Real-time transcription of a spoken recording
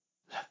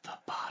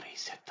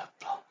bodies hit the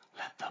floor.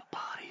 Let the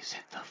bodies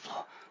hit the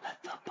floor.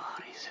 Let the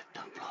bodies hit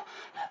the floor.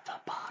 Let the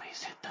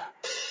bodies hit the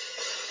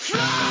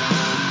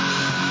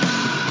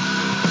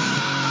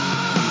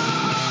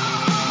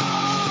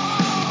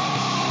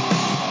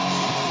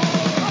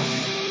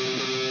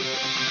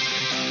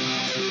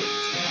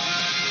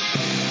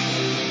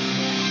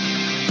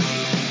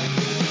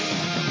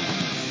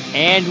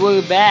And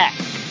we're back.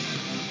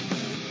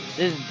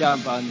 This is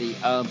Dump on the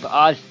Ump,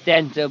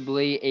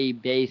 ostensibly a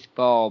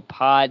baseball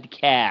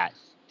podcast.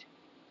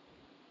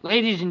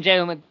 Ladies and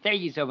gentlemen,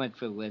 thank you so much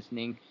for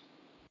listening.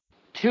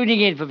 Tuning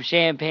in from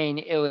Champaign,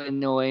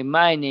 Illinois,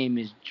 my name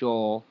is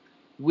Joel.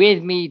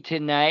 With me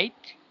tonight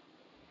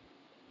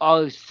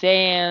are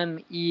Sam,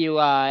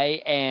 Eli,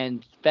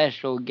 and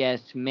special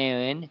guest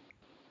Marin.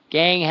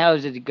 Gang,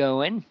 how's it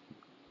going?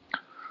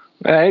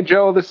 Hey,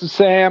 Joel, this is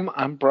Sam.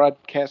 I'm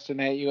broadcasting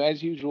at you,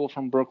 as usual,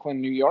 from Brooklyn,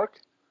 New York.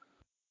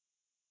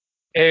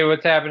 Hey,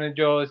 what's happening,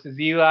 Joel? This is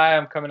Eli.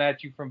 I'm coming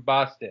at you from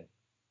Boston.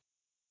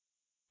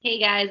 Hey,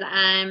 guys,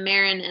 I'm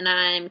Marin, and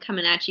I'm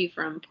coming at you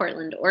from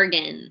Portland,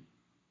 Oregon.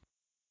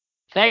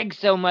 Thanks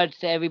so much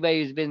to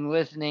everybody who's been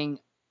listening.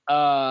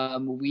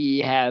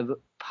 We have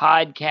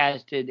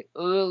podcasted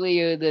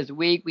earlier this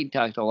week. We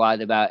talked a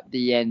lot about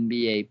the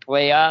NBA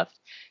playoffs.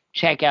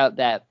 Check out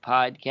that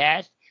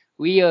podcast.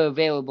 We are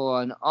available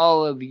on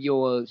all of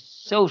your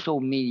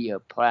social media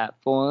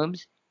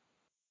platforms,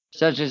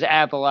 such as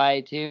Apple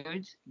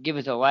iTunes. Give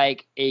us a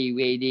like, a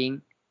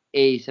rating,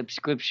 a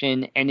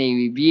subscription, and a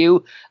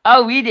review.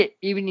 I'll read it,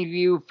 even if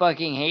you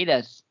fucking hate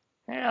us.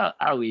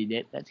 I'll read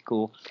it. That's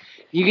cool.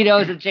 You can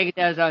also check it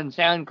out on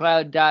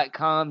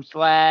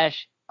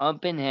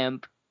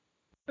soundcloud.com/umpandhemp.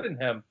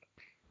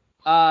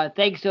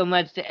 Thanks so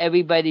much to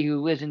everybody who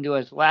listened to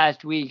us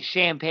last week.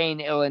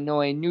 Champaign,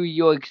 Illinois, New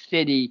York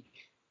City,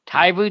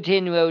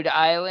 Tiverton, Rhode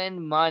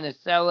Island,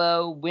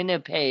 Monticello,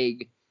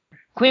 Winnipeg,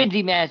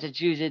 Quincy,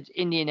 Massachusetts,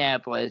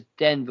 Indianapolis,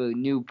 Denver,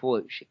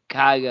 Newport,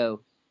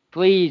 Chicago.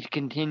 Please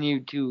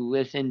continue to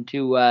listen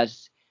to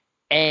us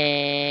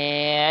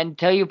and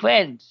tell your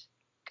friends,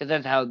 because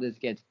that's how this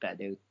gets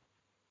better.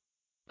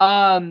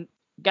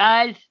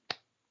 Guys,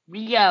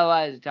 we got a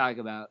lot to talk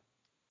about.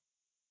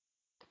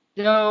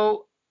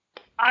 So,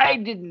 I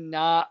did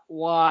not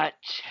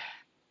watch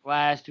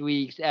last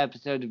week's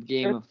episode of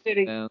Game of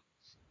Thrones.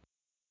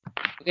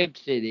 Rip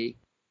City.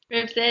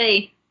 Rip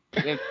City.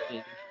 Rip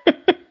City.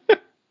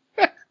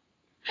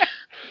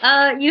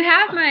 You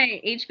have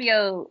my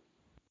HBO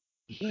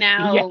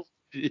Now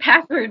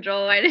password,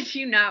 Joel. Why did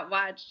you not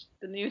watch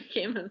the new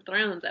Game of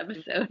Thrones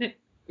episode?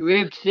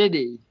 Rip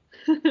City.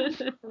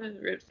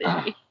 Rip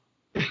City.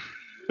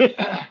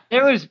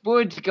 There was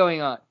sports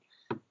going on.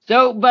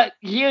 So, but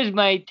here's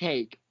my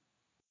take.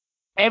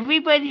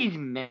 Everybody's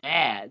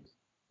mad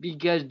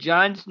because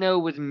Jon Snow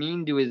was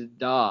mean to his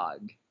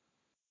dog.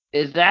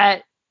 Is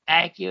that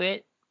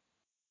accurate?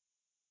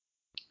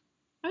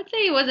 I would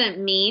say he wasn't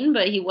mean,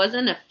 but he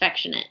wasn't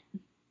affectionate.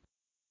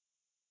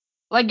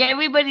 Like,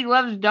 everybody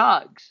loves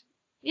dogs.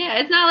 Yeah,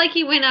 it's not like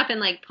he went up and,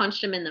 like,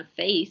 punched him in the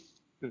face.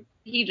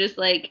 He just,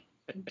 like,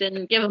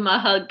 didn't give him a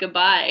hug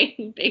goodbye,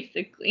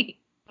 basically.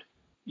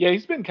 Yeah,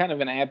 he's been kind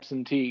of an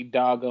absentee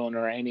dog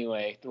owner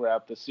anyway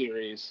throughout the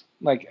series.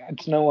 Like,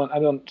 it's no one. I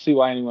don't see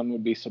why anyone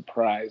would be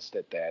surprised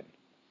at that.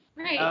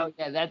 Right. Oh,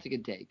 yeah, that's a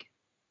good take.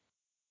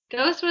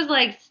 Ghost was,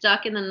 like,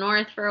 stuck in the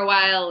north for a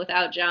while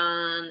without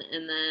Jon,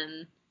 and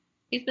then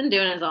he's been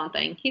doing his own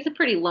thing. He's a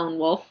pretty lone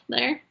wolf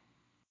there.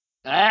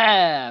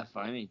 Ah,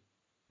 funny.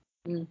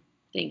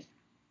 Thanks.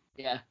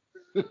 Yeah.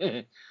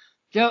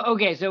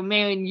 So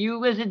Marin, you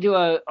listened to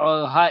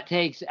our hot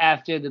takes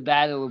after the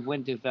Battle of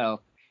Winterfell.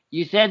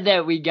 You said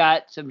that we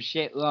got some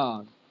shit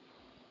wrong.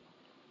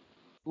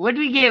 What did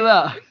we get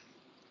wrong?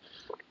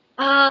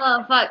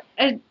 Oh, fuck.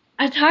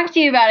 I talked to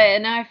you about it,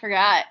 and now I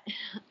forgot.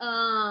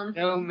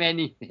 So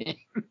many things.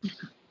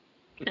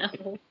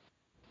 No.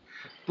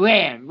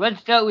 Bran. Let's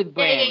start with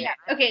Bran. Yeah.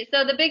 Okay,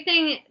 so the big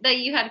thing that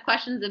you had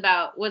questions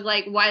about was,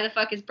 like, why the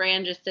fuck is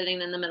Bran just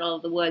sitting in the middle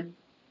of the woods,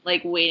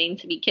 like, waiting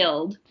to be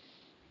killed?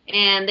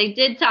 And they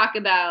did talk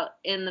about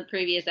in the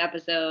previous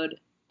episode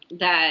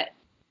that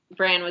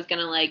Bran was going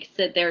to, like,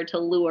 sit there to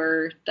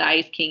lure the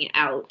Ice King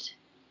out.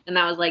 And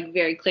that was, like,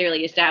 very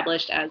clearly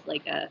established as,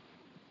 like, a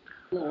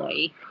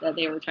ploy that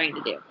they were trying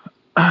to do.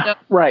 So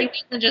right.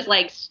 He wasn't just,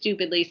 like,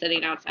 stupidly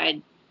sitting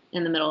outside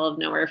in the middle of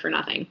nowhere for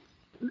nothing.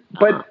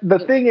 But the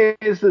thing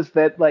is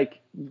that,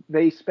 like,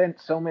 they spent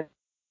so many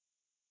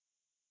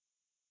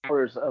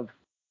hours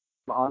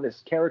on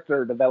this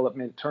character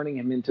development, turning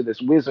him into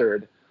this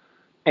wizard,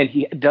 and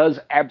he does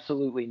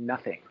absolutely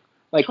nothing.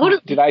 Like,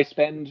 totally. did I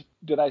spend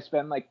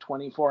like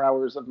 24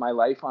 hours of my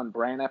life on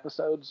Bran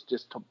episodes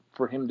just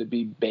for him to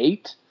be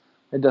bait?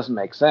 It doesn't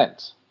make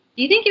sense.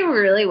 Do you think it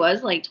really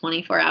was like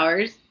 24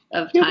 hours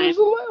of time? There's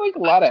a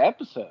lot of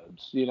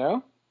episodes, you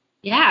know?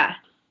 Yeah.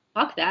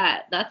 Fuck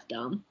that. That's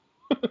dumb.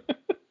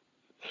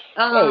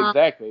 Well,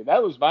 exactly.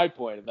 That was my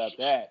point about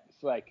that.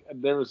 It's like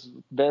there was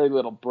very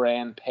little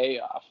Bran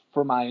payoff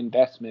for my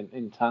investment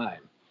in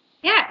time.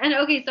 Yeah, and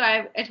okay, so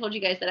I told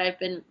you guys that I've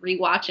been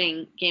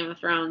rewatching Game of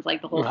Thrones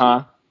like the whole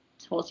season.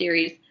 whole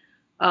series,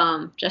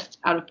 just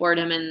out of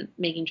boredom and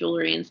making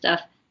jewelry and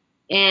stuff.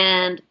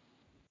 And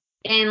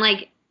in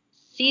like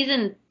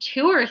season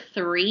 2 or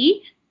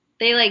 3,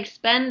 they like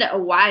spend a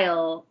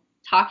while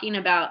talking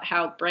about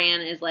how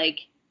Bran is like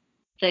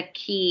the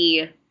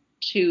key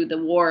to the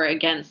war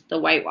against the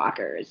White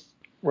Walkers.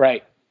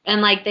 Right.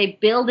 And like they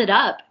build it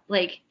up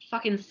like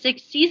fucking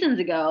 6 seasons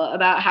ago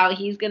about how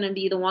he's gonna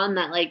be the one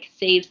that like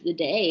saves the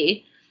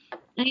day,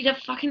 and he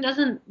just fucking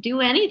doesn't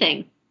do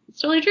anything.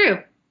 It's totally true.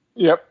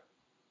 Yep.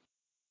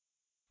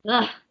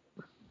 Ugh.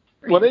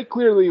 Well, they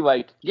clearly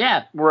like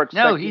Yeah. were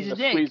No, expecting he's a to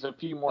dick. squeeze a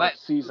few more What?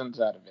 seasons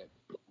out of it,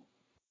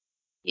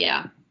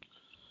 Yeah.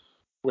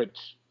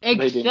 which they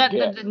didn't Except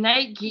get. that the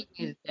Night King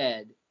is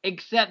dead.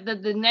 Except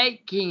that the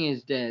Night King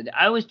is dead.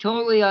 I was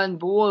totally on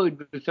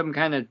board with some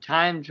kind of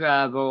time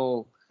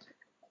travel.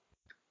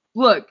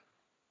 Look,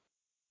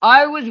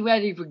 I was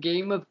ready for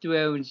Game of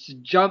Thrones to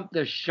jump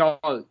the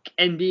shark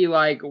and be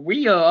like,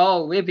 we are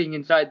all living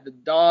inside the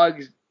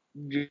dog's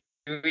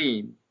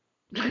dream.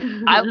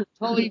 I would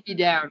totally be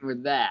down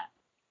with that.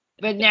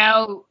 But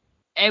now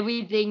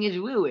everything is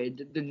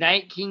ruined. The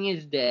Night King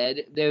is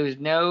dead. There's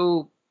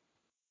no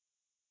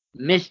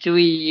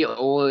mystery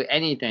or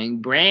anything.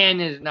 Bran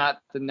is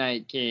not the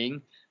Night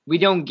King. We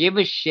don't give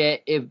a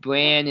shit if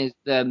Bran is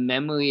the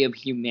memory of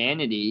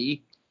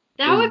humanity.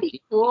 That would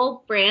be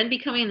cool. Bran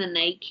becoming the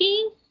Night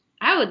King.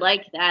 I would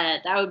like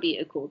that. That would be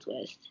a cool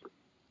twist.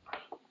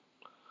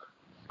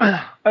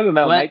 I don't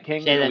know, What? Night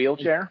King Say in a that.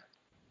 wheelchair.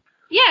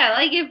 Yeah,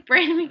 like if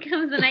Bran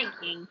becomes the Night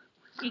King,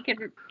 he could.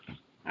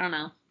 I don't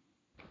know.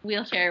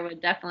 Wheelchair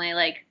would definitely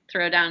like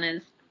throw down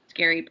his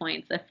scary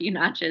points a few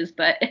notches,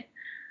 but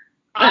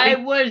I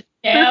was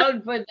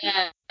down for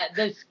that.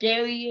 The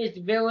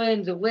scariest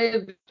villains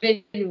live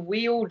in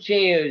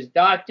wheelchairs.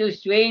 Dr.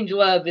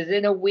 Strangelove is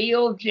in a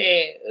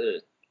wheelchair.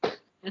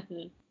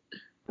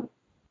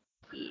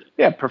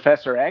 Yeah,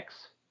 Professor X.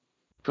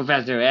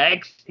 Professor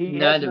X? He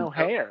none has of no those.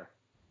 hair.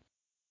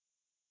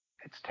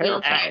 It's terrible.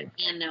 wheelchair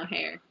and no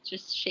hair.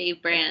 Just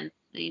shave Bran.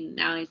 I mean,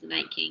 now he's the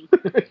Night King.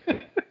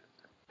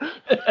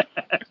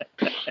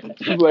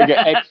 This is like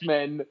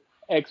an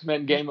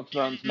X-Men Game of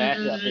Thrones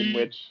matchup in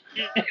which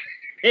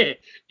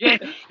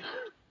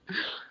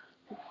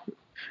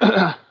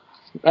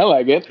I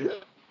like it.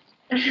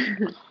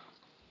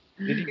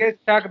 Did you guys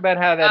talk about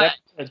how that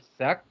episode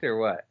sucked or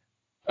what?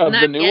 Of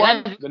Not the new yet.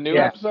 one? The new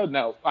Yeah. episode?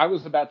 No. I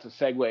was about to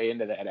segue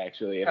into that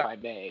actually, if I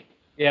may.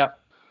 Yeah.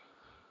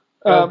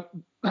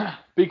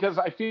 Because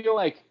I feel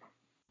like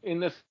in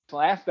this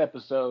last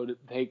episode,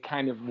 they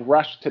kind of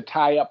rushed to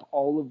tie up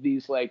all of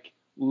these like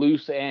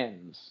loose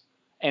ends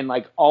and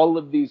like all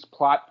of these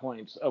plot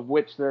points, of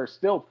which there are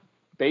still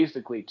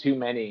basically too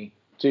many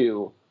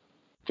to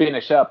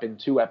finish up in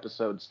 2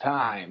 episodes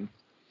time.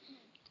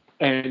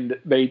 And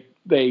they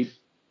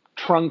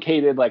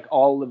truncated like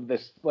all of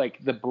this,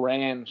 like the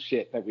Bran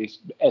shit that we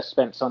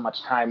spent so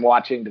much time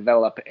watching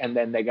develop, and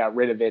then they got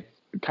rid of it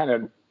kind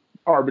of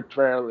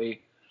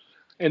arbitrarily.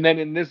 And then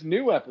in this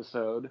new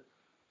episode,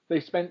 they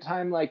spent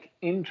time like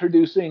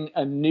introducing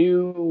a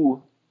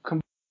new,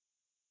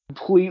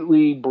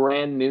 completely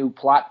brand new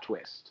plot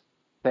twist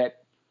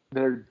that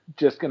they're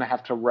just going to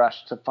have to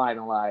rush to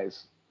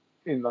finalize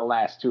in the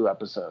last 2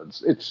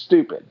 episodes. It's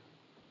stupid.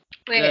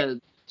 Wait,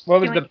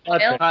 What was can we the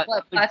plot? spoil? Plot-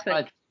 What plot twist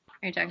plot-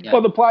 are you talking Yeah. Well,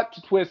 about? the plot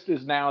twist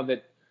is now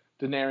that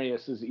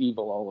Daenerys is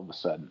evil all of a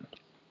sudden.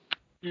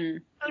 She's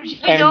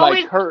And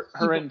always like her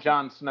evil. and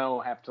Jon Snow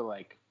have to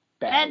like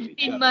battle That's each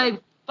been other. my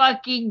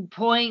fucking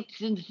point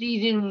since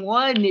season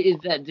 1, is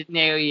that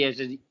Daenerys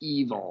is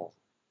evil.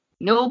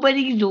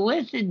 Nobody's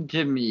listened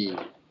to me.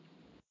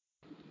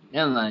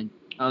 Never mind.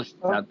 I'll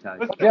stop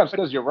talking. Yeah, it's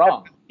because you're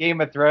wrong.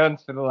 Game of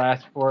Thrones for the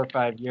last 4 or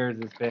 5 years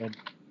has been.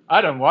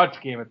 I don't watch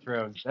Game of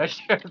Thrones. That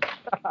shit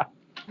sucks.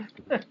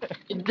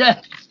 It does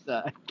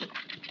suck.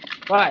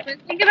 But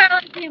But think about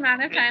like the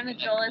amount of time that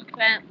Joel has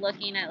spent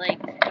looking at like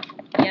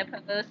media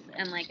posts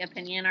and like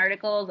opinion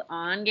articles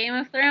on Game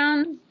of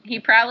Thrones. He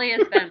probably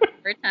has spent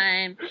more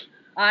time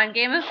on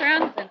Game of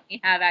Thrones than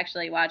we have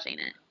actually watching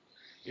it.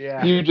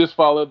 yeah, You just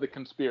followed the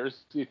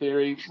conspiracy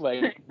theory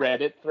like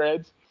Reddit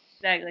threads.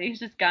 Exactly. He's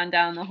just gone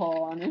down the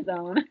hole on his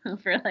own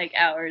for like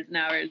hours and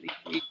hours each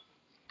week.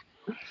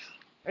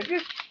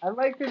 I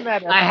liked in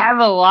that. I have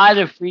a lot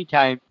of free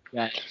time,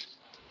 guys.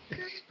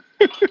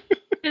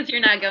 Because you're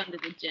not going to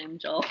the gym,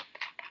 Joel.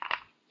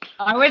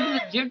 I went to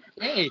the gym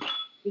today.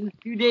 It was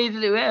 2 days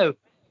in a row.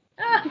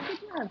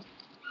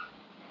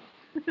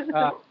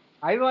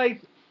 I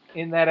liked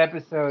in that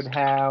episode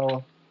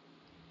how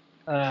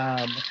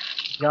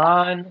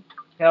John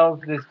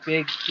tells this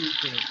big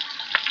secret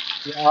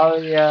to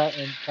Arya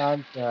and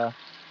Sansa.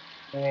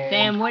 And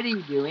Sam, what are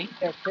you doing?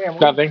 Yeah, Sam,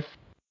 what- Nothing.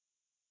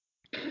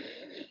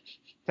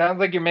 sounds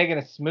like you're making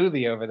a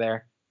smoothie over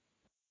there.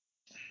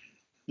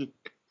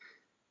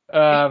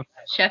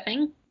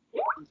 Chefing?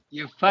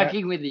 You're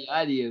fucking with the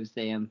audio,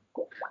 Sam.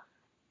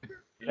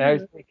 I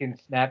was taking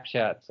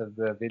snapshots of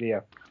the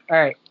video. All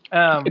right.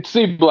 It's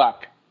C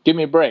Block. Give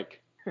me a break.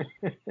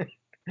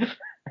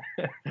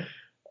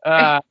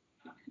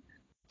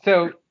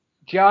 So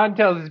John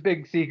tells his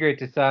big secret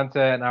to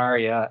Sansa and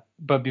Arya,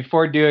 but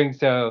before doing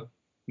so,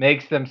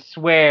 makes them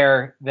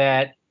swear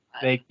that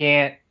they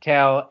can't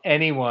tell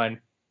anyone.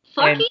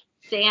 Fucking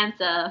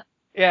Sansa.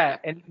 Yeah,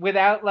 and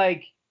without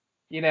like,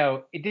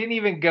 it didn't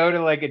even go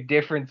to like a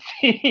different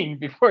scene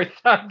before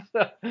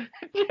Sansa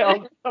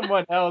tells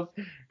someone else,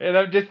 and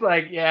I'm just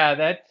like, yeah,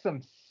 that's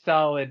some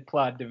solid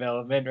plot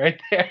development right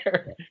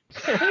there.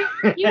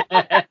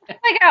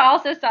 Like I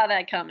also saw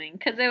that coming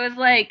because it was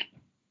like,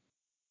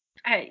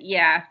 I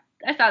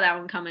saw that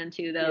one coming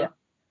too though.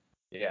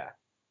 Yeah.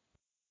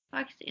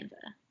 Fuck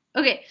Sansa.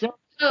 Okay, So-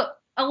 so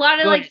a lot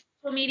of Go like ahead.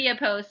 social media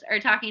posts are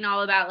talking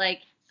all about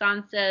like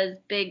Sansa's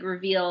big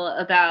reveal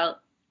about,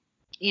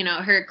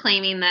 her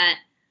claiming that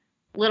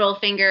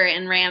Littlefinger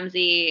and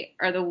Ramsay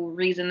are the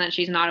reason that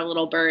she's not a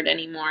little bird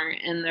anymore,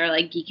 and they're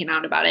like geeking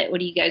out about it. What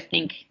do you guys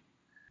think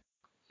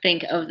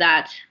of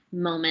that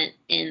moment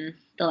in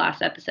the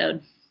last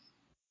episode?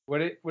 What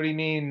do you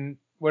mean?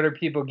 What are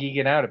people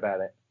geeking out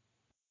about it?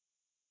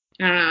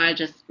 I don't know. I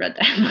just read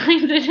the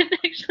headlines. I didn't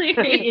actually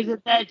read. Is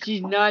it that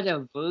she's not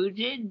a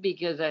virgin?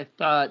 Because I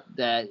thought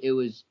that it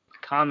was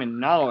common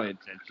knowledge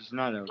that she's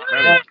not a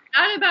virgin.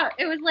 Not about.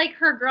 It was like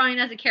her growing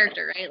as a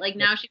character, right? Like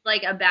now she's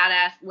like a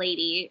badass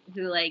lady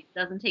who like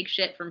doesn't take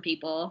shit from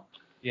people.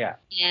 Yeah.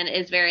 And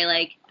is very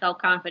like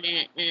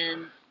self-confident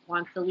and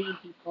wants to lead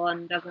people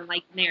and doesn't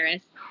like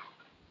Daenerys.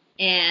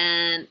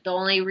 And the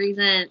only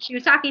reason she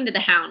was talking to the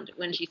Hound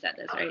when she said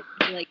this, right?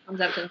 She like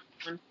comes up to the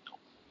Hound.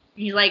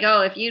 He's like,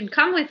 "Oh, if you'd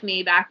come with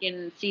me back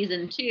in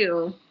season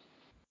 2,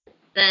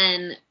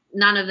 then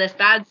none of this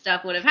bad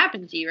stuff would have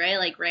happened to you, right?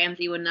 Like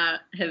Ramsay would not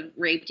have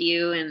raped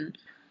you, and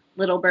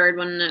Littlefinger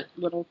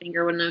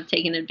wouldn't have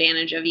taken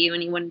advantage of you,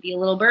 and you wouldn't be a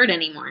little bird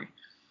anymore."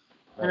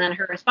 And then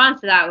her response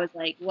to that was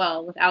like,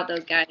 "Well, without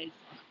those guys,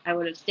 I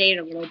would have stayed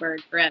a little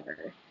bird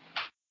forever."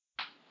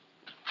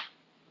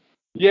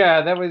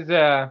 Yeah, that was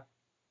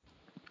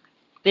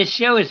This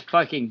show is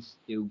fucking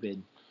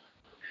stupid.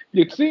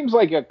 It seems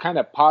like a kind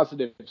of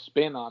positive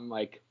spin on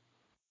like.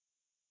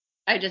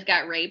 I just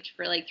got raped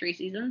for like 3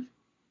 seasons.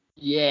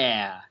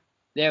 Yeah.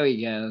 There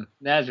we go.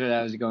 That's what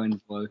I was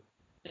going for.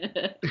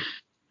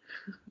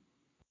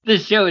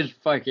 This show is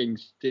fucking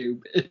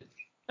stupid.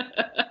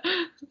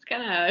 That's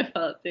kind of how I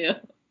felt too.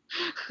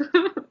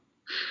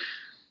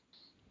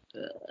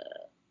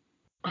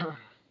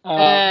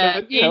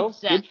 But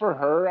it's, good for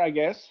her, I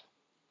guess.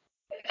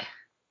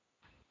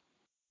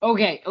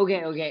 Okay.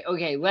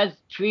 Let's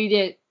treat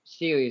it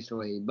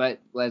seriously, but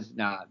let's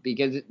not,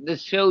 because the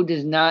show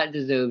does not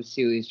deserve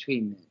serious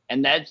treatment,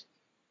 and that's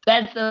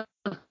the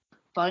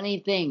funny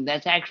thing.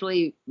 That's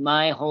actually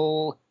my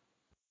whole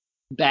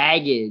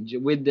baggage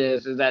with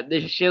this, is that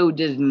this show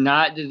does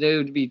not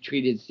deserve to be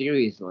treated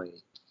seriously,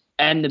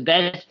 and the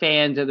best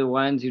fans are the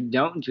ones who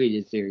don't treat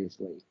it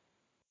seriously.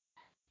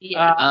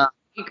 Yeah, I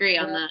agree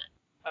on that.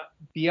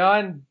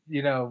 beyond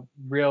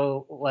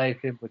real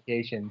life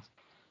implications.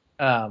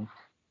 I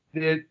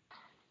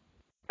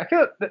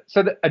feel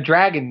a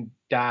dragon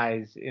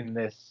dies in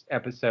this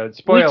episode.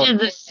 Spoiler. Which is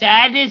the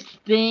saddest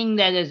thing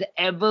that has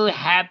ever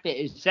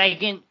happened.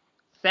 Second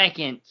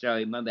saddest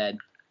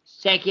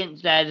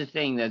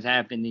thing that's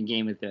happened in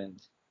Game of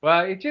Thrones.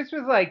 Well, it just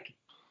was like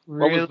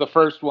What was the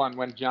first one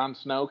when Jon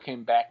Snow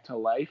came back to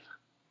life?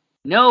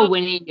 No,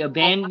 when he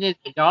abandoned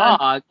his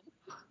dog.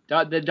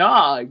 The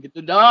dog is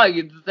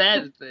the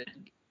saddest thing.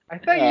 I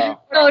thought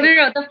No.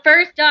 The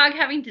first dog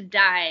having to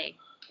die.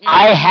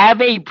 I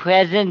have a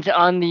presence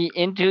on the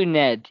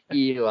internet,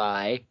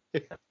 Eli.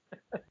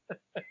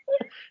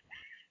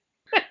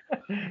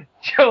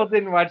 Joel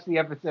didn't watch the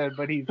episode,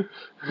 but he's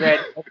read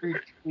every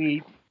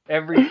tweet,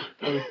 every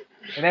post,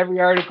 and every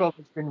article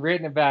that's been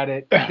written about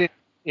it since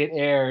it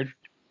aired.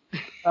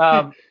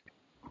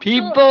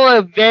 People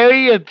are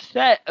very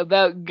upset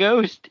about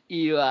Ghost,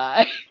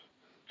 Eli.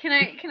 Can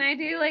I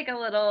do like a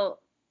little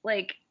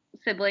like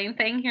sibling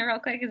thing here real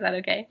quick? Is that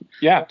okay?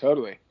 Yeah,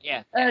 totally.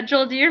 Yeah.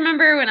 Joel, do you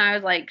remember when I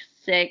was like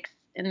 6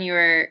 and you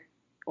were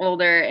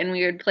older and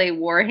we would play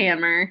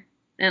Warhammer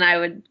and I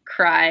would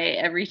cry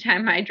every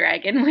time my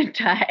dragon would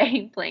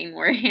die playing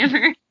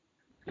Warhammer?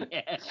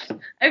 Yes.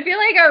 I feel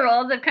like our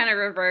roles have kind of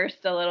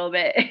reversed a little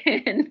bit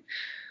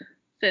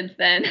since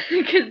then,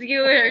 because you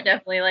were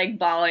definitely like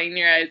bawling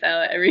your eyes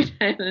out every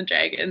time the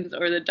dragons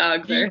or the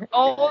dogs are. The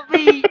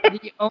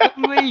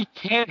only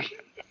character.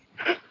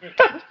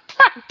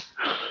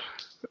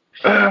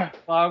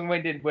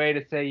 Long-winded way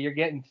to say you're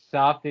getting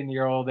soft in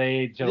your old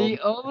age. The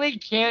only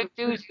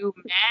characters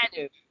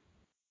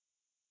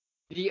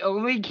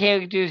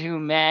who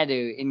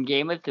matter in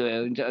Game of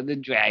Thrones are the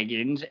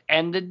dragons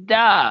and the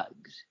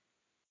dogs.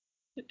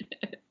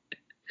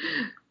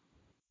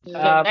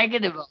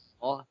 Second of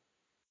all.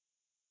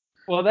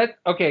 Well, that's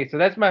okay. So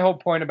that's my whole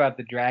point about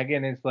the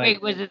dragon. Is like,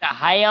 wait, was it a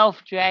high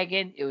elf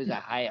dragon? It was a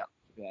high elf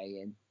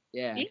dragon.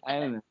 Yeah, I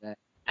remember that.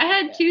 I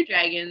had 2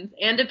 dragons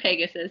and a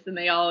Pegasus, and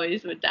they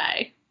always would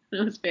die.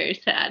 It was very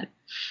sad.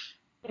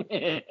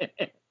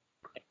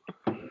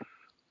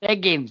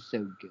 That game's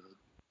so good.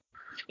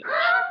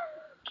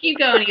 Keep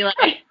going,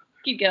 Eli.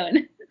 Keep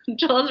going.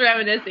 Joel's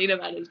reminiscing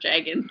about his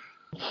dragons.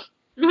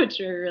 which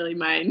are really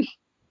mine.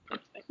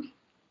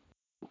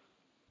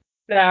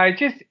 No,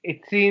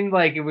 it seemed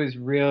like it was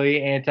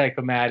really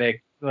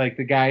anticlimactic. Like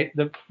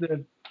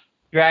the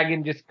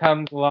dragon just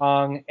comes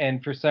along,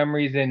 and for some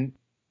reason,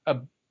 a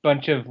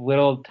bunch of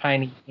little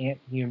tiny ant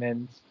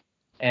humans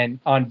and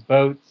on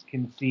boats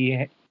can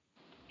see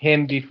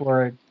him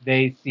before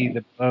they see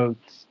the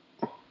boats,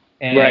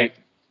 and Right.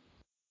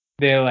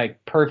 they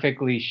like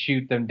perfectly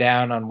shoot them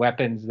down on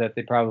weapons that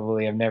they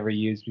probably have never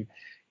used.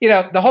 You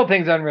know, the whole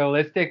thing's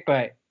unrealistic,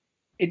 but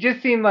it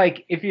just seemed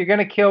like if you're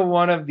gonna kill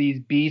one of these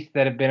beasts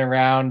that have been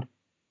around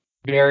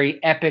very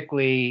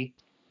epically,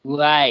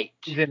 Right.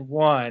 season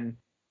one,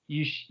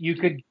 you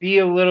could be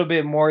a little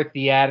bit more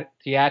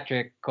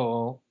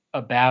theatrical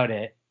about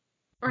it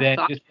than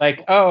just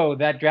like, oh,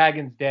 that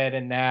dragon's dead,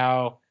 and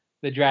now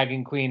the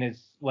Dragon Queen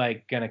is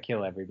like gonna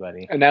kill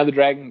everybody. And now the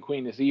Dragon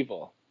Queen is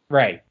evil.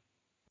 Right.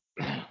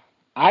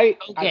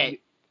 Okay.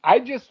 I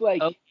just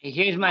like. Okay,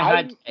 here's my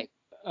hot take.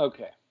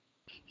 Okay.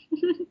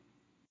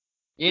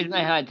 Here's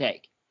my hot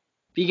take.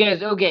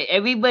 Because, okay,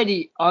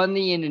 everybody on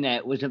the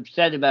internet was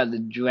upset about the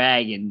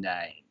dragon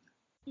dying.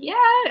 Yeah,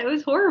 it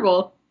was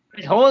horrible.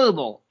 It's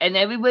horrible. And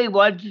everybody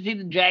wants to see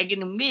the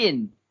dragon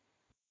win.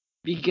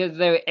 Because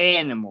they're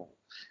animals.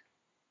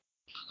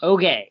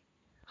 Okay,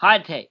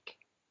 hot take.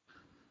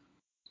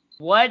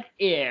 What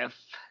if,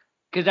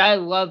 because I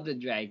love the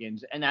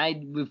dragons, and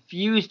I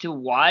refuse to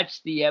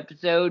watch the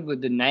episode where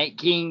the Night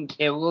King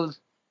kills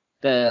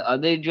the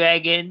other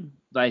dragon,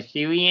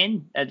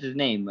 Viserion? That's his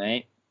name,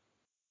 right?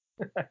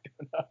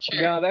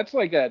 No, that's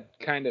like a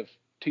kind of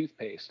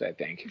toothpaste, I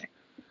think.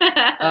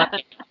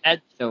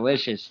 That's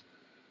delicious.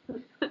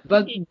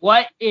 But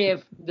what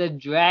if the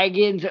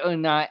dragons are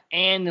not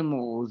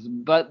animals,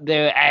 but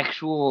they're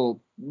actual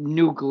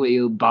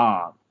nuclear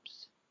bombs?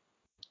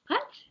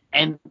 What?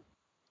 And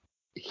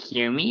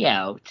hear me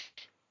out.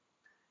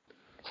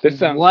 This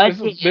has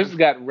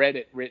got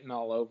Reddit written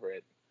all over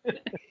it.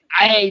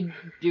 I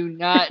do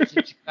not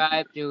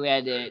subscribe to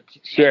Reddit.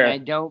 Sure. And I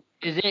don't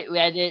visit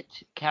Reddit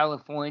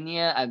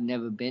California. I've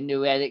never been to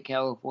Reddit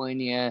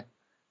California.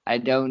 I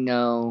don't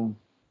know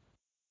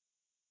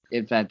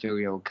if that's a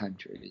real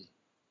country.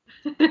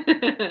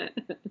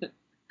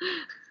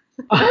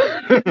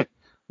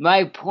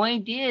 My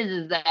point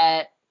is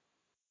that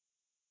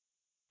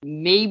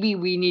maybe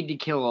we need to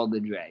kill all the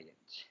dragons.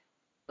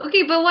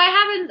 Okay, but what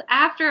happens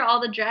after all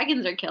the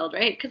dragons are killed,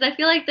 right? Because I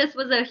feel like this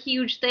was a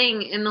huge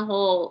thing in the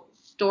whole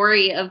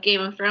story of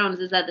Game of Thrones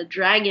is that the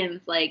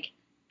dragons like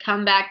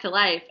come back to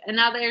life, and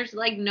now there's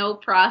like no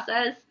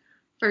process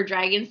for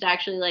dragons to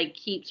actually like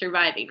keep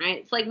surviving, right?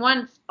 It's like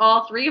once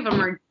all three of them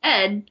are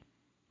dead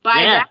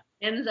by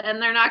dragons,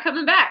 and they're not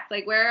coming back.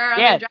 Like where are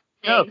other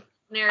dragon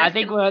eggs? I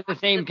think we're on the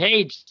same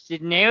page.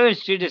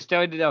 Daenerys should have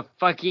started a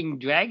fucking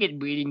dragon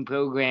breeding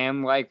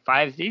program like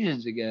 5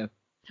 seasons ago.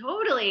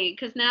 Totally,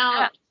 because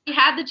now she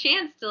had the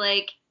chance to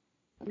like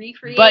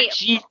recreate. But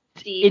she's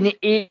an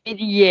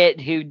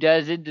idiot who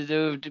doesn't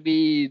deserve to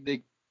be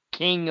the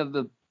king of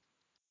the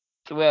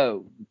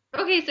throne.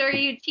 Okay, so are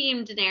you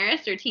team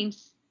Daenerys or team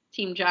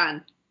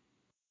Jon?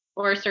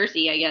 Or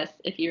Cersei, I guess,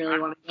 if you really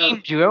want to go.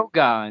 Team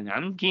Drogon.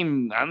 I'm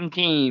team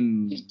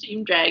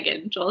Team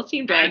Dragon. Joel's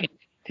team Dragon.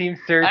 Team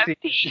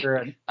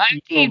Cersei. I'm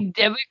team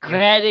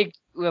Democratic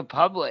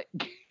Republic.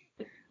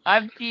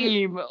 I'm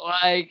team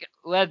like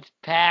let's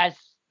get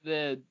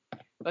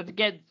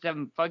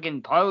some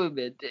fucking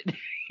parliament.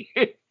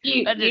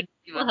 You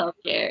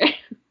healthcare.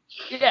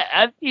 Yeah,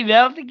 I'm team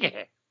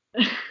healthcare.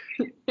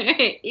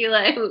 Alright,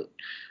 Eli, who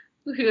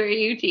are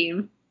you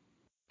team?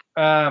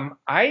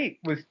 I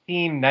was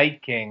team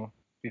Night King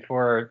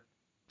before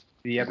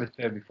the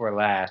episode before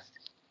last.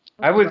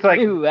 I was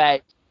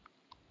like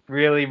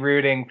really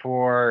rooting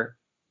for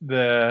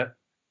the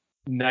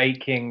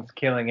Night King's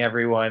killing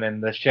everyone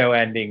and the show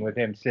ending with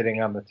him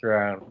sitting on the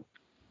throne.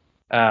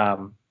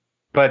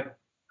 But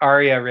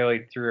Arya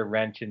really threw a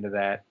wrench into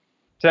that.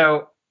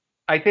 So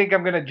I think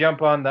I'm going to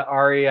jump on the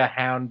Arya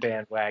Hound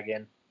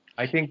bandwagon.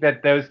 I think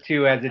that those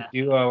two as a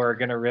duo are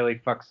going to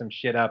really fuck some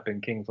shit up in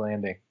King's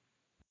Landing.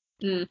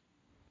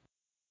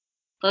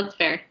 That's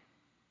fair.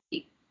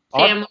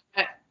 Awesome.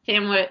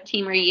 Sam, what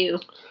team are you?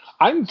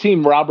 I'm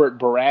team Robert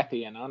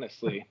Baratheon,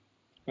 honestly.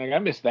 Like I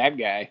miss that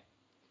guy.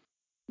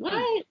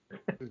 What?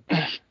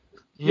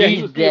 Yeah,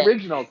 he was the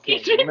original king.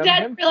 He's been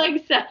dead for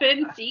like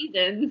 7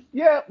 seasons.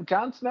 Yeah,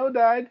 Jon Snow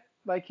died.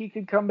 Like he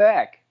could come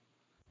back.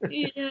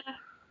 Yeah.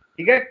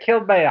 He got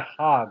killed by a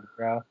hog,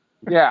 bro.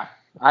 Yeah,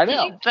 I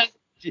know.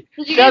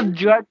 Some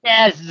drunk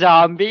ass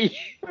zombie.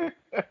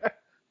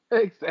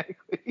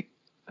 Exactly.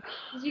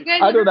 You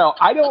guys I don't know.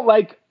 I don't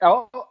like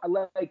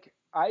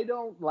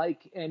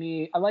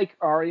any. I like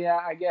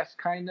Arya, I guess,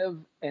 kind of,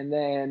 and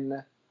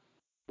then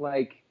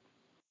like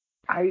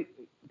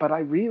but I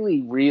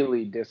really,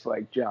 really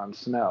dislike Jon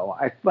Snow.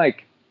 I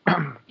like.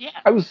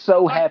 I was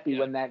so happy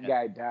when that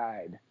guy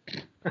died,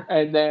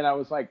 and then I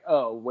was like,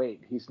 oh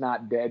wait, he's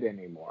not dead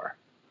anymore,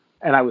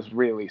 and I was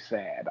really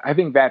sad. I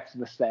think that's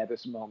the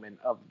saddest moment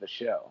of the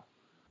show.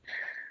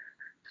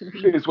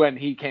 Is when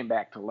he came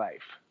back to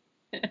life.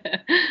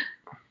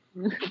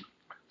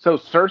 So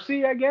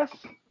Cersei, I guess.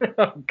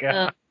 Oh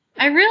god.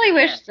 I really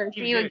wish Yeah,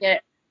 Cersei would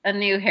get a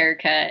new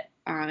haircut,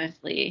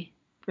 honestly.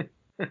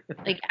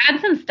 Like, add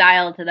some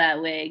style to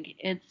that wig.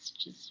 It's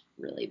just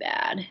really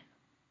bad.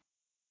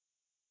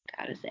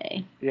 Gotta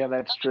say. Yeah,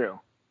 that's true.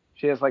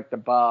 She has like the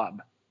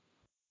bob.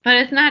 But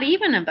it's not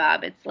even a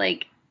bob. It's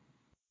like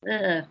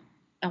a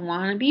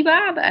wannabe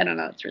bob. I don't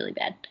know. It's really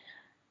bad.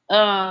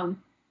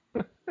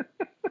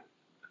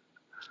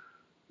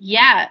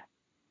 Yeah.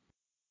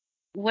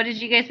 What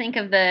did you guys think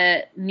of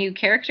the new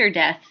character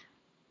death?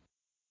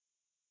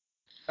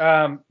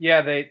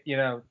 Yeah, they,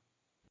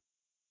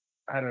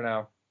 I don't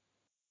know.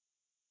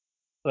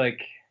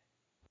 Like,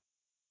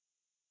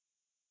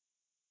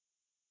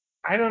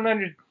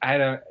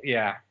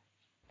 yeah.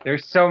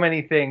 There's so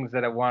many things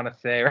that I want to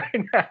say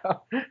right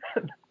now.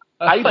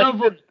 I Go think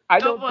for that it. I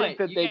Go don't for think it.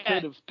 that they Yeah,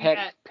 could have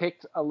yeah.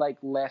 picked a like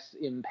less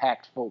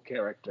impactful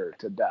character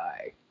to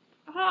die.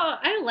 Oh,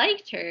 I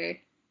liked her.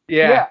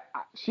 Yeah.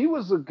 She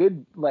was a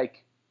good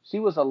she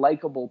was a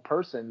likable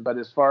person, but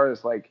as far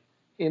as like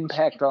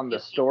impact on the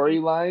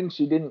storyline,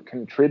 she didn't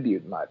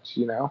contribute much,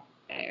 you know?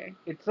 Fair.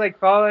 It's like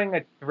following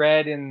a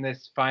thread in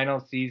this final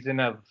season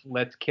of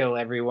Let's Kill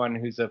Everyone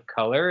Who's of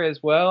Color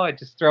as well. I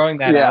just throwing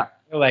that Yeah. out.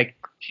 Like,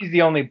 she's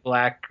the only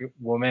black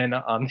woman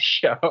on the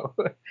show.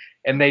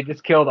 And they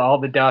just killed all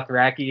the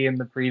Dothraki in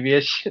the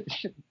previous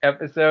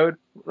episode.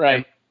 Right.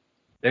 And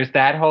there's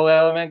that whole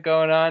element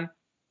going on.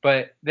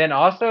 But then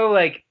also,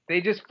 like, they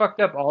just fucked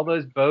up all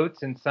those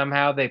boats and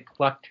somehow they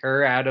plucked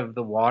her out of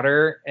the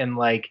water. And,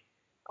 like,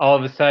 all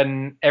of a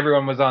sudden,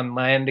 everyone was on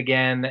land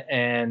again.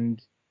 And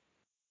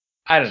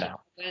I don't know.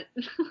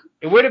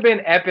 It would have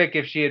been epic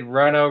if she had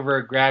run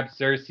over, grabbed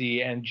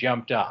Cersei, and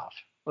jumped off.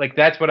 Like,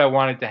 that's what I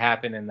wanted to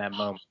happen in that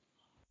moment.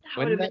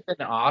 Wouldn't that have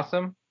been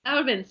awesome? That would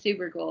have been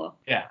super cool.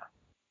 Yeah.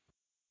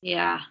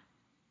 Yeah.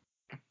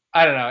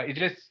 I don't know.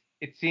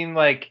 It seemed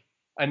like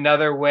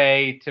another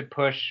way to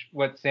push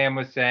what Sam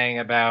was saying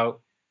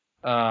about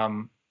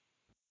the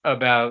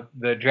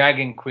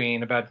Dragon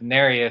Queen, about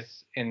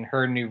Daenerys in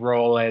her new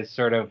role as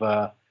sort of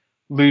a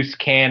loose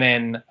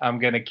cannon, I'm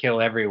gonna kill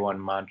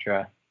everyone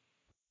mantra.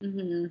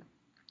 Mhm.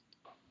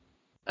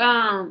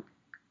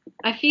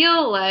 I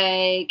feel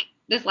like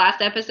this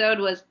last episode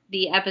was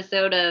the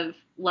episode of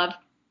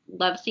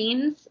love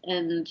scenes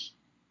and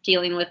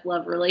dealing with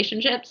love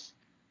relationships.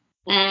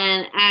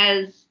 And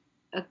as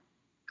a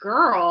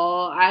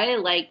girl, I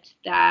liked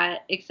that,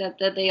 except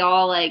that they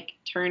all like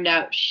turned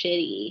out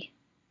shitty.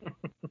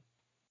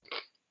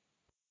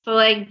 So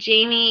like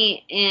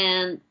Jamie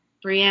and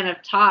Brienne of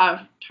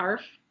Tarf,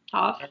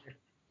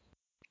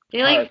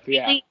 they like Tarth,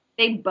 yeah. really,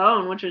 they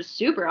bone, which was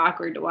super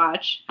awkward to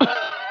watch.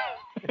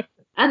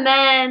 And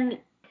then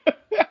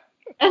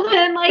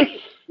like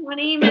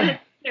 20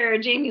 minutes later,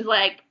 Jamie's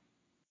like,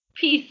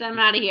 "Peace, I'm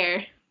out of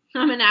here.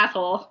 I'm an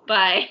asshole.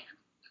 Bye."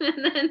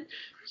 And then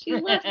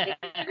she's left sitting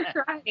there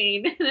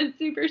crying, and it's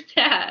super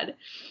sad.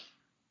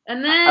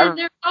 And then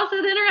there's also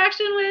the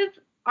interaction with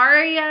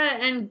Arya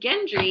and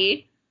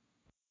Gendry,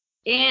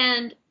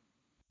 and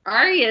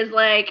Arya's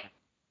like,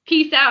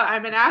 "Peace out.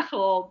 I'm an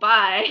asshole.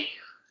 Bye."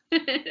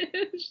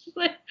 It's just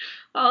like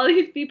all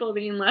these people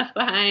being left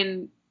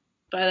behind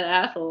by the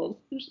assholes.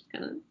 It's just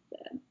kind of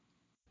sad.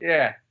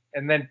 Yeah.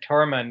 And then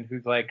Tormund,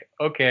 who's like,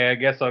 okay, I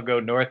guess I'll go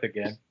north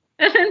again.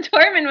 And then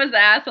Tormund was the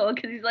asshole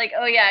because he's like,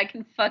 "Oh yeah, I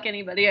can fuck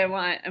anybody I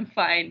want. I'm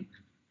fine."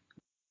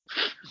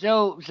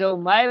 So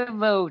my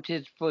vote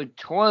is for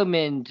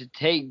Tormund to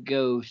take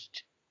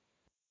Ghost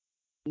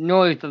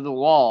north of the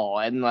wall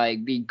and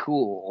like be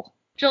cool.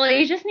 Joel,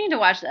 you just need to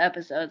watch the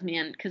episodes,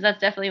 man, because that's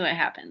definitely what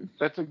happened.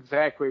 That's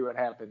exactly what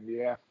happened,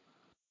 yeah.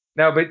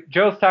 No, but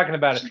Joel's talking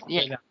about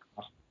Yeah.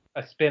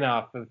 a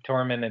spin-off of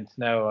Tormund and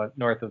Snow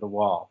north of the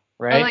wall,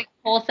 Oh, right? like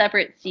a whole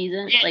separate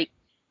season, Yeah. like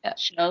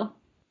show.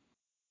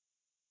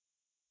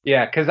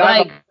 Yeah, because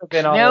Like I've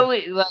been all Snow,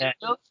 over like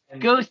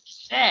Ghost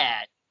is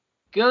sad.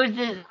 Ghost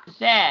is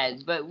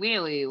sad, but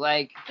really,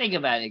 like, think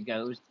about it,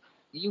 Ghost.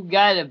 You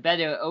got a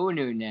better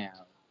owner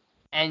now,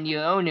 and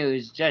your owner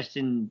is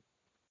Justin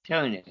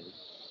Turner.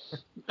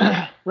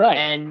 Right.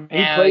 And He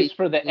now plays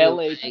for the you're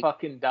LA like-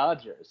 fucking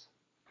Dodgers.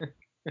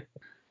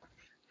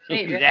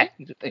 Wait, really?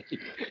 Exactly.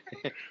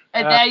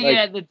 And now you like-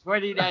 have the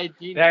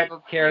 2019 that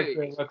World character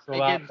Series looks a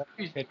lot against like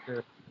a Houston.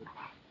 picture.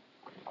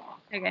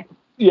 Okay.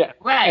 Yeah.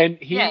 Right. And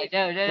he yeah,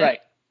 no.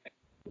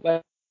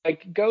 right.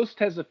 Like Ghost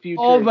has a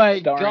future Oh my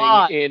starring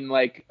God. in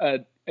like a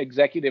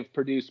executive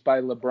produced by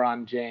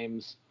LeBron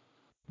James,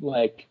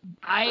 like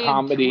I am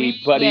comedy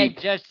tweeting buddy at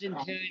Justin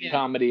Turner.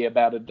 comedy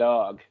about a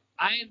dog.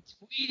 I am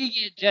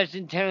tweeting at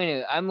Justin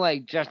Turner. I'm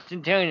like,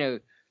 Justin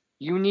Turner,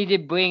 you need to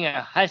bring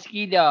a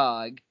husky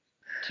dog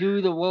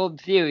to the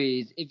World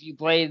Series if you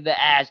play the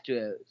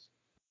Astros.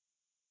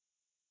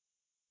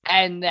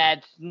 And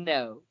that's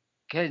no,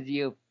 because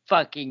you're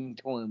fucking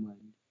Tormund.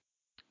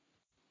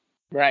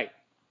 Right.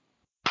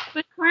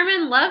 But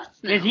Tormund loves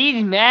Snow. Because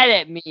he's mad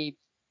at me.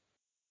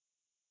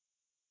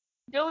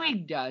 No, he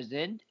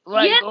doesn't.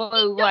 Like, Yes, or, he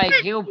like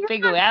does. he'll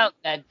figure out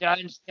that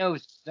Jon Snow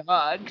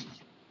sucks.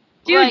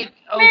 Dude, like,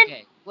 Tormund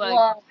okay, like,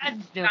 loves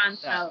Jon Snow Jon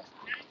sucks. Snow.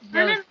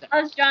 Tormund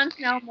loves Jon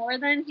Snow more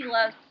than he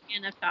loves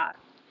Brienne of Tarth.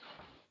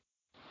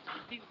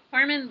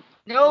 Tormund.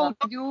 No,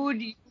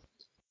 dude.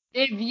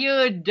 If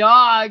you're a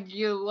dog,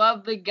 you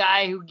love the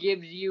guy who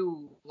gives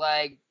you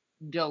like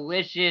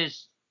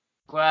delicious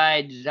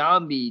fried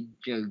zombie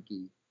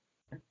jerky.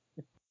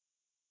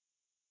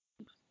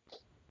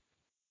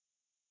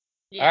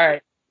 Yeah. All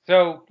right.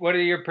 So, what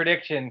are your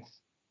predictions,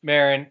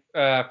 Marin,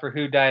 for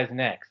who dies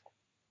next?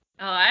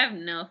 Oh, I have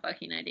no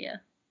fucking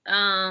idea.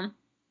 I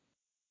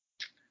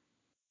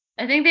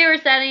think they were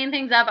setting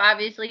things up,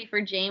 obviously, for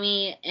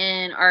Jaime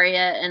and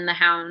Arya and the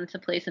Hound to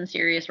play some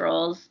serious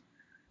roles.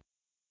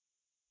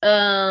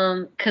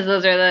 Because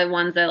those are the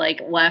ones that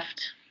like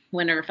left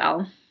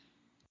Winterfell.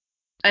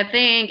 I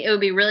think it would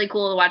be really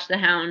cool to watch the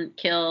Hound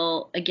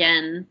kill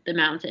again the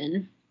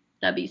Mountain.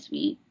 That'd be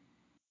sweet.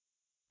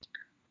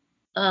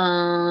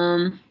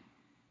 Dude,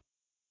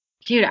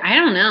 I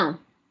don't know.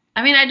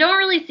 I mean, I don't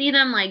really see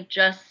them like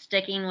just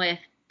sticking with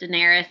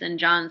Daenerys and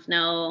Jon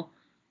Snow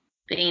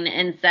being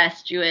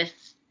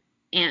incestuous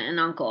aunt and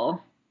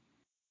uncle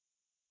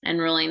and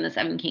ruling the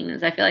Seven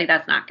Kingdoms. I feel like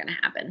that's not going to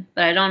happen,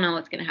 but I don't know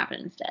what's going to happen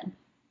instead.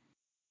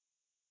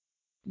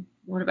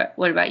 What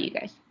about you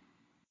guys?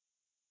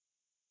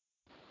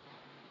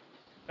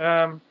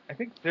 I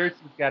think Cersei's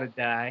got to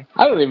die.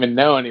 I don't even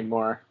know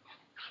anymore.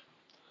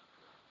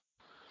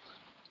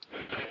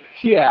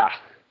 Yeah.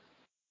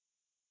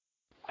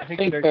 I think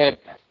think Cersei's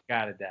that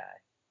got to die.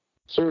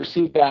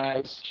 Cersei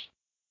dies,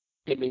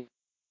 Jaime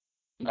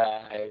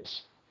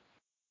dies.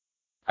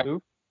 I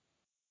Who?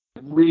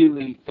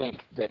 really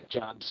think that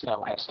Jon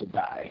Snow has to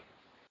die.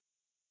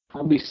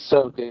 I'll be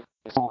so disappointed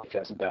if he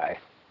doesn't die.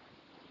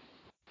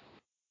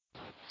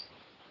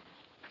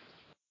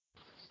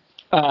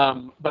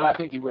 But I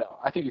think he will.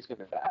 I think he's going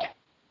to die.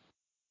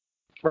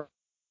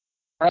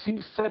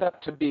 He's set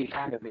up to be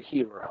kind of the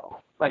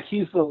hero. Like,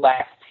 he's the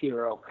last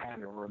hero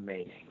kind of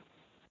remaining.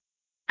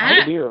 I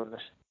bet Hero,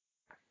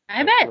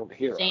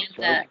 Sansa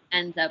right?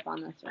 ends up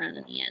on the throne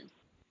in the end.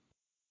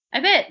 I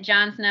bet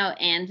Jon Snow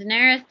and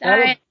Daenerys I don't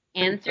die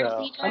and think so.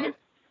 Cersei dies.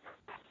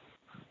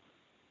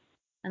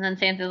 And then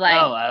Sansa's like,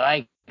 Oh, I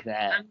like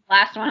that. I'm the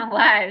last one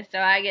alive, so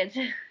I get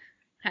to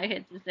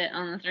sit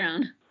on the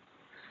throne.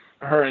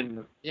 Her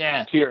and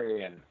Yeah.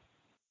 Tyrion.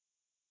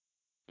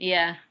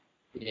 Yeah.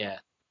 Yeah.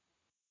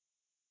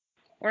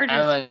 Or just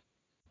I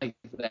like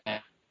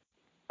that.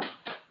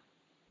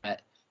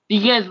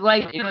 Because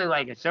like you're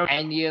like a soldier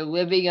and you're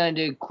living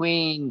under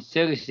Queen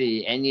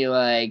Cersei and you're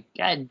like,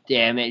 God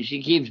damn it,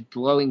 she keeps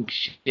blowing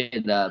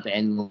shit up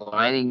and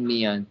lighting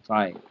me on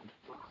fire.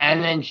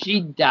 And then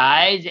she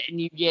dies and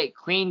you get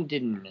Queen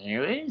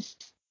Daenerys?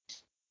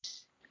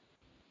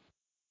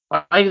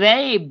 Like that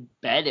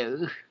ain't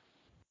better.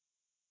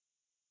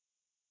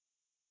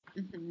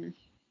 mhm.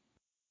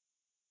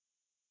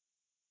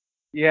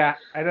 Yeah,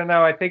 I don't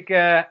know. I think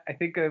they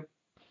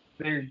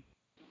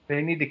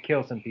need to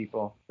kill some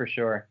people for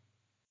sure.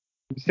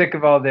 I'm sick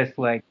of all this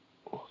like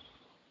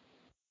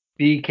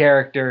B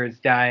characters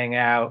dying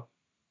out.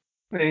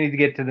 They need to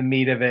get to the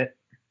meat of it.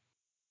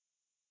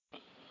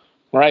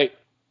 Right.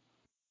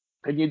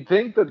 And you'd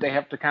think that they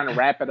have to kind of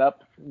wrap it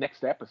up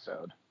next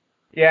episode.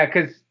 Yeah,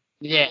 because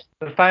Yeah.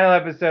 the final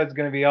episode is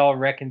going to be all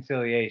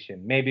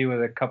reconciliation, maybe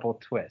with a couple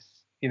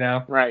twists, you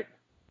know? Right.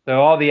 So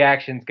all the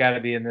action's got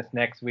to be in this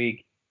next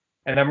week.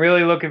 And I'm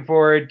really looking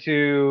forward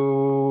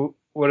to,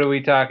 what are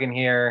we talking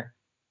here?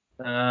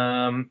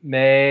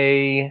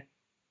 May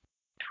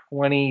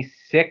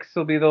 26th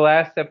will be the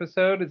last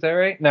episode. Is that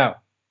right? No,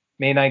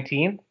 May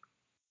 19th,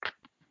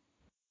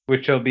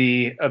 which will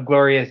be a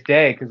glorious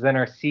day because then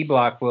our C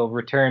block will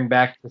return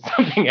back to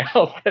something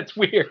else that's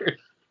weird.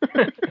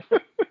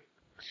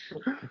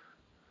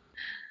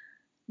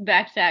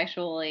 Back to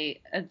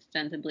actually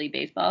ostensibly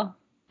baseball.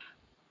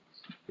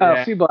 Oh,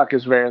 Yeah. C Block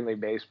is rarely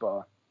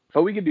baseball.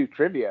 But we could do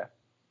trivia.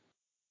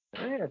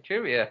 Oh, yeah,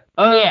 trivia.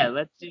 Oh yeah,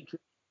 let's do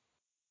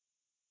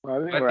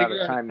Well, I think I we're think out we're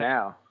of out of time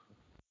now.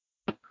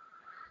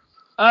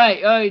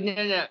 Alright,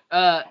 no.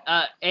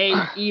 Hey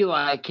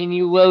Eli, can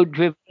you load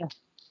trivia?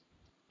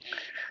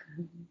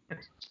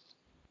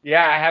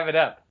 Yeah, I have it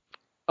up.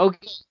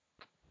 Okay.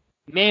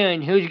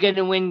 Marin, who's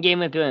gonna win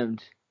Game of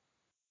Thrones?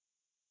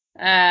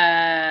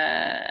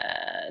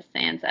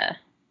 Sansa.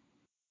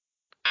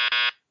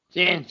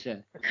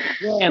 Sansa.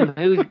 Sam,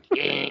 who's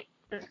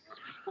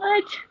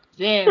What?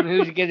 Sam,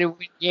 who's gonna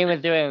win Game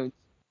of Thrones?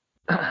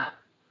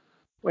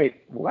 Wait,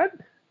 what?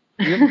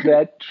 You have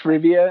that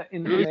trivia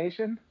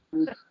information?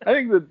 I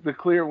think the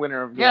clear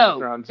winner of Game of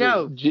Thrones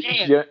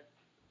is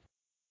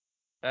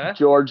Huh?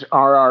 George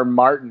R.R.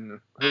 Martin,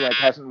 who like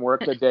hasn't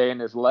worked a day in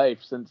his life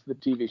since the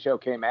TV show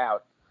came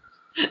out.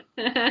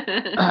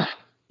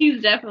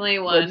 He's definitely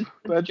won.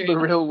 That's the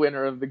real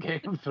winner of the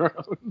Game of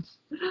Thrones.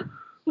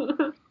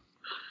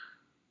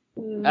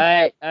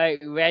 Alright,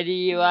 ready,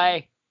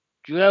 Eli?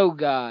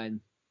 Drogon.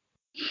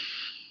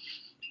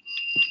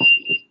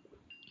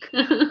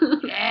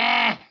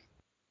 Yeah.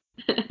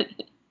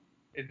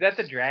 Is that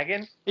the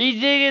dragon?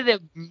 He's in the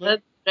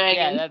That's dragon.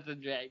 Yeah, that's a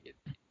dragon.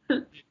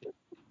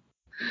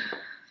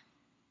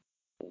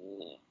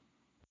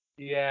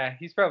 Yeah,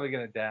 he's probably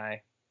gonna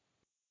die.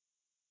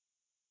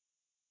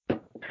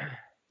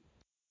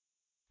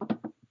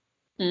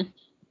 I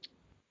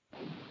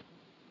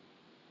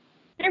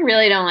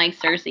really don't like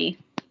Cersei.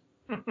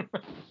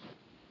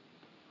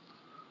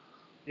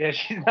 Yeah,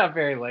 she's not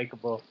very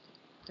likable.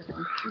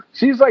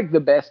 She's like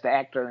the best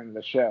actor in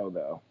the show,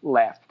 though.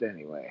 Left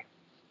anyway.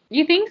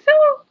 You think so?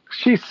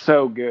 She's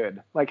so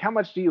good. Like, how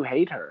much do you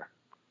hate her?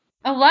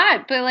 A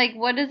lot, but like,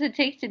 what does it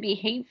take to be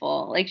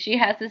hateful? Like, she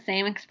has the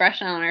same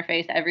expression on her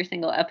face every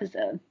single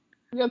episode.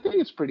 Yeah, I think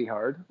it's pretty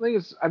hard.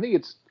 I think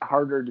it's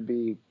harder to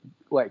be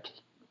like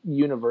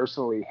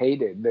universally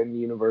hated than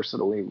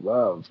universally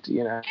loved.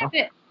 You know?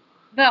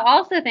 But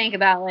also think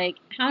about like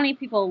how many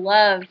people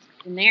loved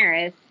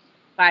Daenerys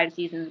 5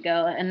 seasons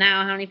ago, and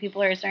now how many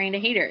people are starting to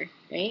hate her,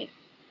 right?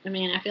 I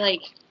mean, I feel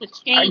like to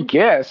I change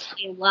guess.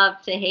 a love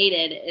to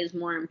hated is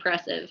more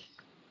impressive.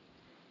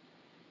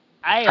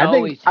 I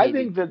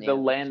think that the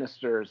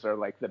Lannisters are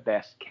like the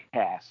best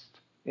cast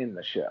in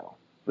the show.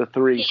 The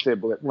three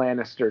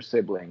Lannister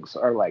siblings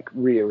are like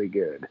really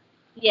good.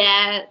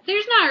 Yeah,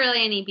 there's not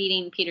really any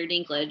beating Peter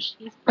Dinklage.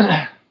 He's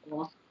pretty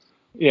cool.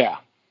 Yeah.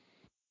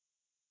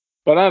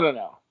 But I don't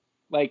know.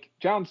 Like,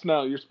 Jon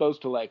Snow, you're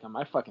supposed to like him.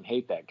 I fucking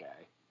hate that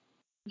guy.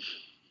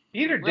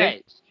 Peter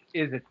Dinklage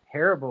is a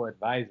terrible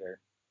advisor.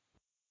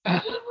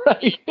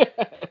 Right.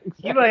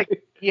 Exactly.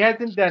 He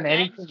hasn't done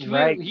anything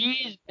right.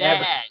 He's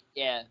bad.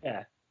 Yeah.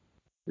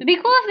 It'd be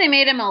cool if they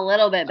made him a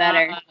little bit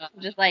better.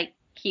 Just like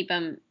keep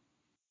him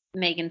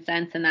making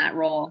sense in that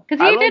role. Because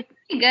he did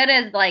pretty good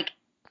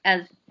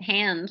as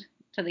hand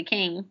to the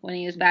king when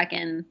he was back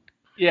in.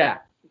 Yeah,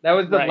 that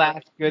was the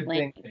last good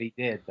thing that he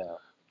did, though.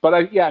 But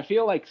I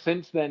feel like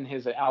since then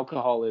his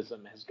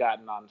alcoholism has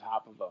gotten on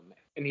top of him,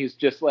 and he's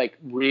just like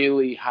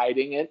really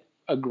hiding it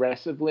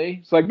aggressively.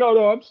 It's like,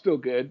 no, I'm still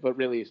good, but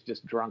really he's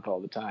just drunk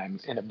all the time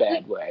in a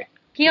bad way.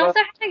 He also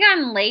hasn't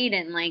gotten laid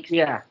in like.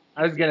 Yeah,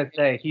 I was gonna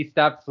say he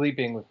stopped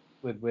sleeping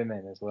with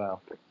women as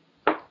well.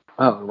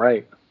 Oh,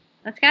 right.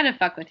 That's gotta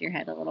fuck with your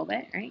head a little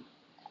bit, right?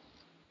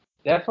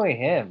 Definitely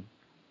him.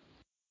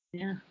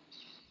 Yeah.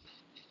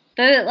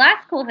 The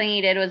last cool thing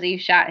he did was he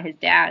shot his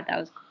dad. That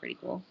was pretty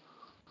cool.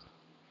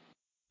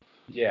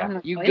 Yeah.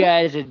 You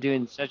guys are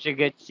doing such a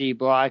good C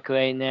block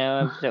right now.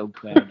 I'm so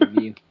proud of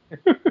you.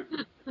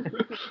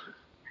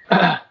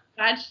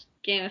 Watch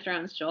Game of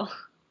Thrones, Joel.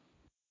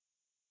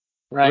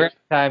 Right. Great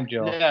time,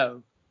 Joel.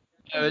 No,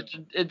 it's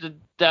a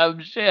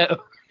dumb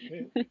show.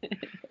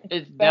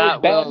 It's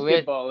not well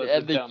written,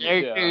 and the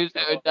characters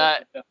are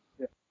not.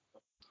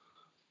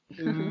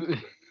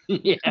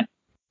 Yeah.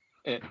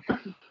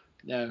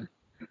 No.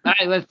 All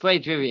right, let's play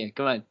trivia.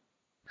 Come on.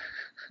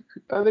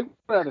 I think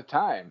we're out of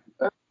time.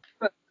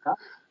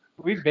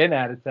 We've been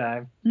out of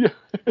time. Yeah.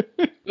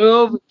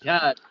 Move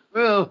time.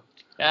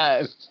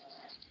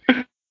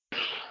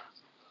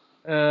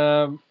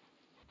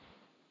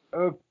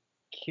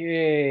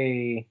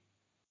 Okay.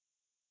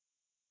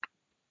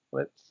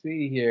 Let's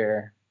see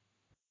here.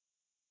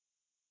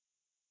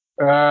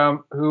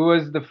 Who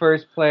was the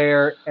first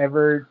player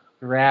ever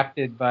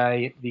drafted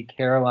by the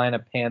Carolina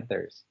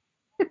Panthers?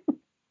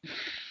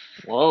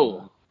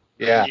 Whoa.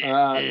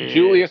 Yeah.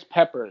 Julius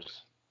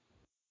Peppers.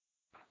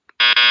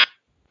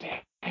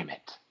 Damn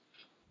it.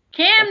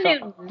 Cam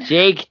Newton.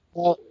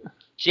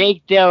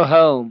 Jake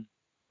Delhomme.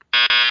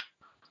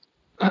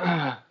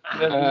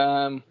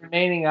 The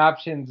remaining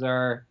options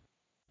are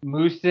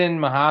Muhsin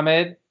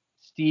Muhammad,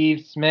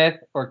 Steve Smith,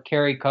 or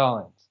Kerry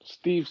Collins.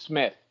 Steve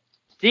Smith.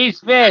 Steve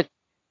Smith.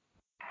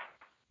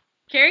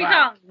 Kerry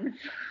Collins.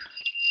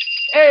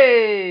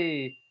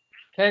 Hey!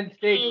 Penn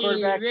State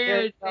quarterback really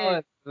Kerry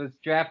Collins was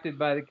drafted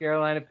by the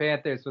Carolina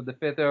Panthers with the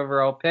 5th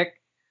overall pick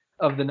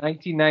of the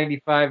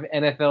 1995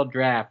 NFL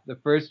Draft, the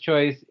first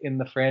choice in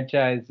the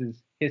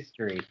franchise's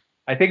history.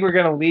 I think we're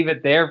going to leave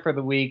it there for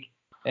the week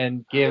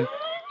and give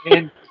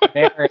Taking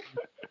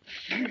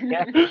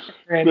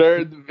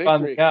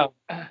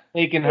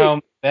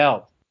home the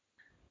belt.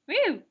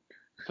 Woo.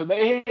 So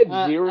they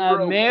had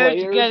 0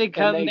 Mary's players gonna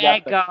come and they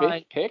back got the 5th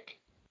on. pick?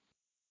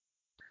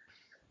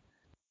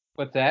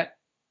 What's that?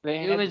 They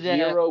had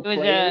 0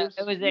 players?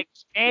 It was an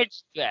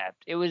expansion draft.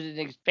 It was an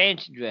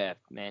expansion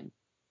draft, man.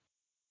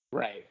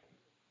 Right.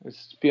 I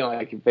just feel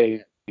like if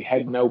they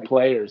had no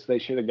players, they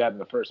should have gotten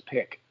the first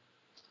pick.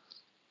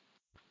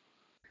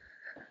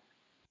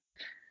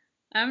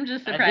 I'm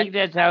just surprised. I think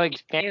that's how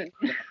expansion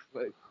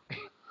works.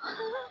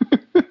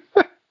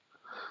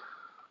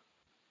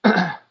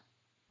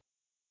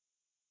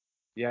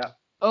 Yeah.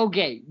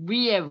 Okay,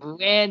 we have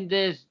ran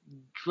this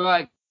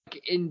truck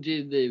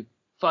into the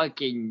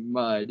fucking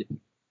mud.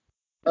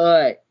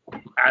 Alright,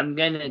 I'm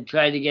gonna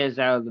try to get us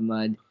out of the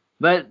mud.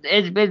 But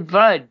it's been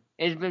fun.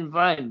 It's been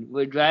fun.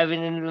 We're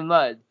driving into the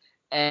mud.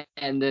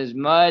 And there's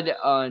mud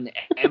on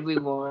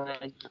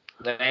everyone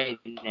right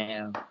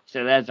now.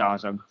 So that's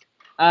awesome.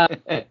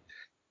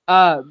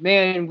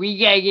 Man, we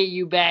gotta get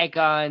you back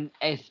on,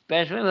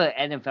 especially the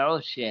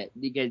NFL shit,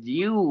 because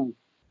you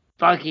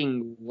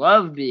fucking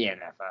love the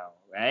NFL,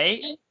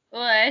 right?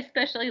 Well, I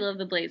especially love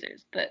the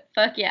Blazers, but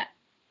fuck yeah.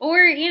 Or,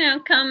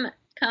 come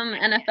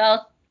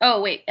NFL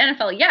Oh wait,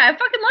 NFL. Yeah, I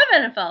fucking love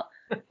NFL.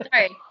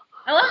 Sorry,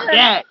 I love it.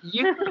 Yeah,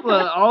 you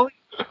were always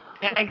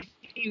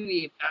texting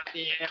me about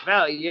the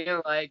NFL.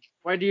 You're like,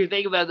 what do you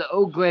think about the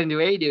Oakland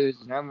Raiders?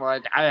 And I'm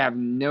like, I have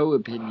no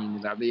opinion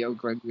about the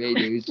Oakland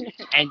Raiders.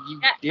 And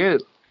you do.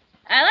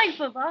 I like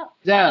football.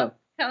 So,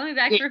 Coming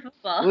back for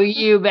football. we'll get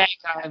you back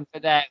on for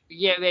that. We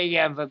get back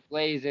on for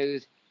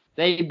Blazers.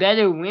 They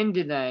better win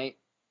tonight.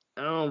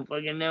 I don't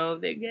fucking know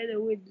if they're gonna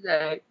win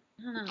tonight.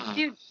 I don't know.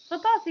 Dude,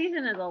 football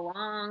season is a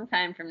long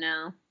time from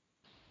now.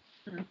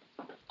 Kind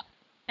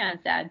of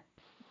sad.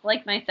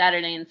 Like my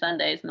Saturday and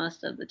Sundays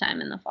most of the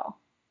time in the fall.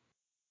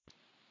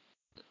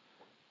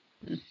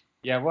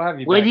 Yeah, we'll have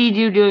you What back. do you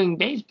do during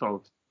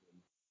baseball?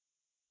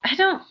 I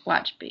don't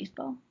watch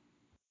baseball.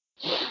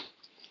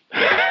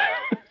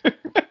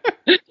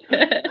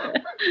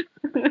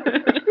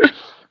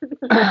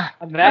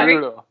 On that,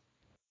 Brutal.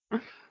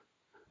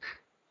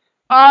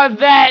 On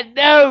that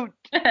note,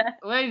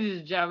 ladies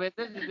and gentlemen,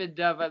 this has been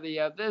Dump on the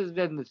Up. This has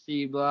been the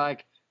C Block.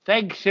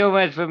 Thanks so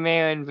much for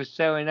Marin for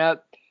showing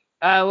up.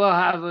 We'll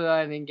have her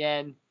on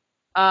again.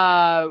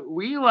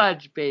 We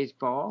watch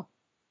baseball.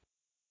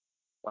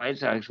 White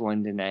Sox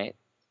won tonight.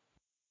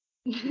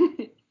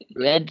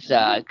 Red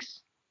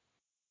Sox.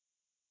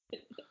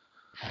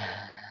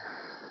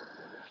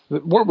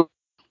 We're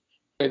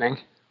winning.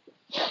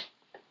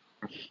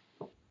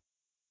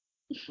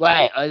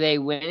 Why? Are they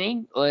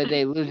winning? Or are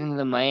they losing to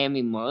the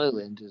Miami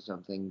Marlins or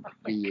something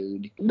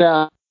weird?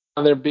 No,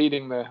 they're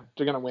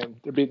gonna win.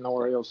 They're beating the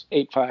Orioles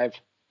 8-5.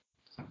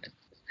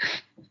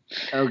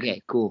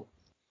 Okay, cool.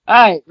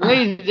 Alright,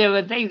 ladies and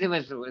gentlemen, thanks so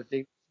much for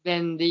listening. It's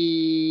been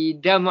the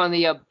Dumb on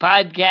the Up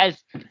podcast.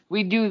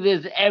 We do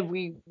this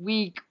every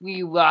week.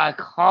 We rock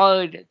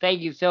hard.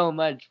 Thank you so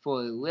much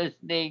for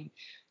listening.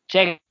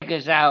 Check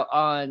us out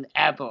on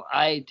Apple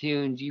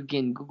iTunes. You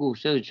can Google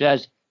search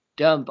us,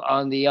 Dump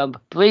on the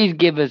Ump. Please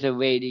give us a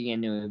rating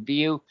and a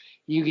review.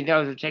 You can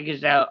also check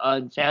us out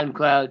on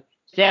SoundCloud,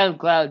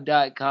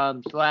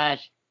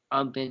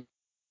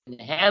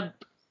 soundcloud.com/umpandhemp.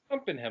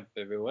 Pump and hemp,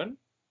 everyone.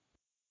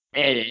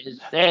 There it is.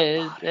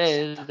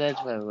 That's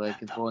what I'm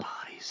looking for.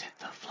 Bodies hit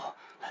the